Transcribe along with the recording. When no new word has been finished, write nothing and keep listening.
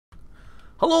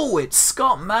Hello, it's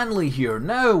Scott Manley here,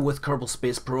 now with Kerbal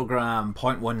Space Program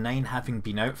 0.19 having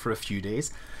been out for a few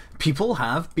days. People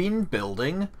have been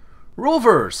building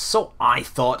rovers, so I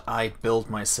thought I'd build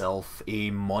myself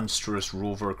a monstrous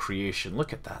rover creation.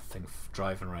 Look at that thing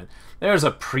driving around. There's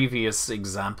a previous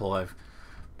example I've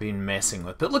been messing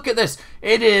with, but look at this.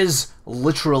 It is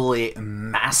literally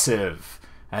massive,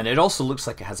 and it also looks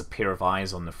like it has a pair of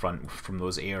eyes on the front from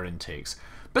those air intakes.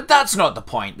 But that's not the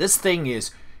point. This thing is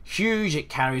huge, it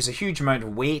carries a huge amount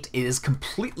of weight, it is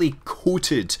completely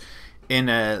coated in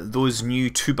those new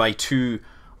 2x2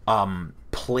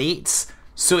 plates,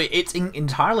 so it's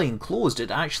entirely enclosed.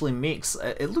 It actually makes,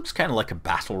 it looks kind of like a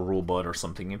battle robot or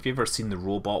something. If you've ever seen the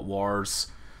Robot Wars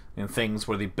and things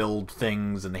where they build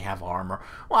things and they have armor,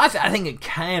 well, I think it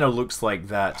kind of looks like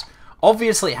that.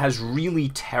 Obviously it has really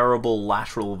terrible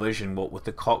lateral vision, what with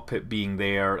the cockpit being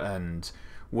there, and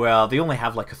well, they only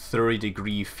have like a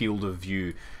 30-degree field of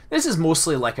view. This is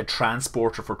mostly like a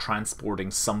transporter for transporting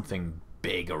something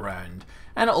big around,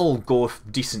 and it'll go a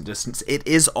decent distance. It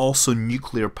is also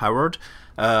nuclear powered.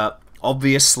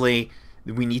 Obviously,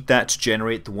 we need that to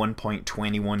generate the 1.21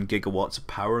 gigawatts of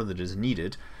power that is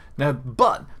needed. Now,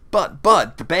 but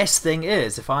the best thing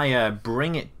is, if I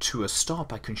bring it to a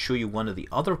stop, I can show you one of the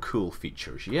other cool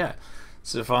features. Yeah.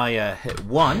 So if I hit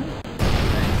 1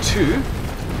 and 2.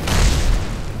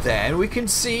 Then we can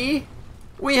see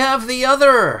we have the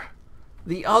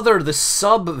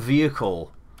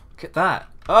sub-vehicle. Look at that.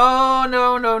 Oh,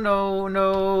 no, no, no,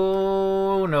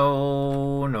 no,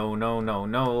 no, no, no, no,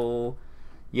 no.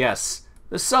 Yes,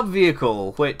 the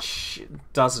sub-vehicle, which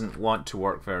doesn't want to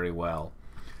work very well.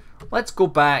 Let's go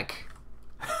back.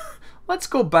 Let's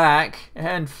go back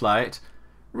and flight.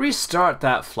 Restart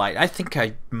that flight. I think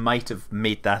I might have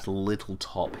made that a little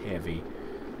top-heavy.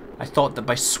 I thought that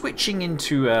by switching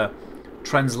into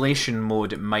translation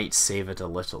mode it might save it a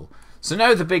little. So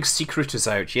now the big secret is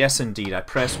out. Yes indeed, I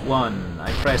press 1,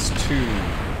 I press 2,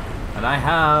 and I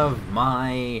have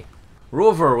my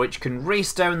rover which can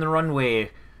race down the runway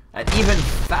at even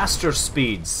faster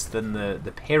speeds than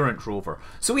the parent rover.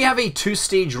 So we have a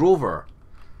 2-stage rover.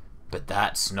 But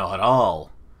that's not all.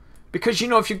 Because you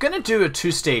know, if you're going to do a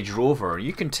 2-stage rover,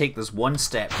 you can take this one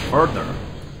step further.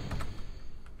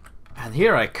 And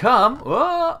here I come.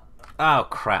 Oh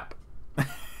crap.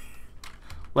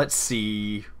 Let's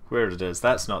see where it is.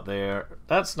 That's not there.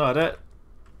 That's not it.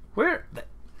 Where?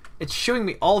 It's showing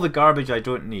me all the garbage I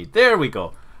don't need. There we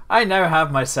go. I now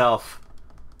have myself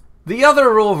the other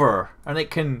rover, and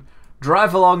it can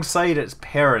drive alongside its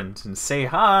parent and say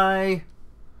hi.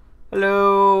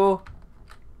 Hello.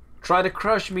 Try to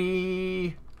crush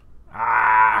me.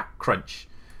 Ah, crunch.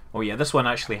 Oh yeah, this one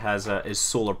actually has is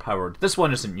solar powered. This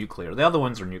one isn't nuclear. The other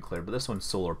ones are nuclear, but this one's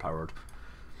solar powered.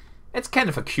 It's kind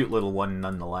of a cute little one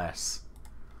nonetheless.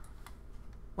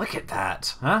 Look at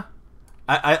that, huh?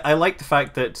 I like the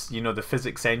fact that, you know, the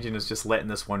physics engine is just letting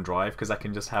this one drive, because I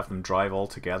can just have them drive all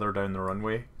together down the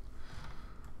runway.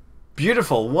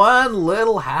 Beautiful. One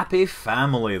little happy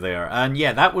family there. And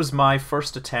yeah, that was my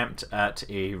first attempt at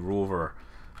a rover.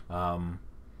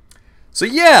 So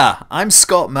yeah, I'm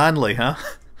Scott Manley, huh?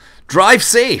 Drive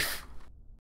safe!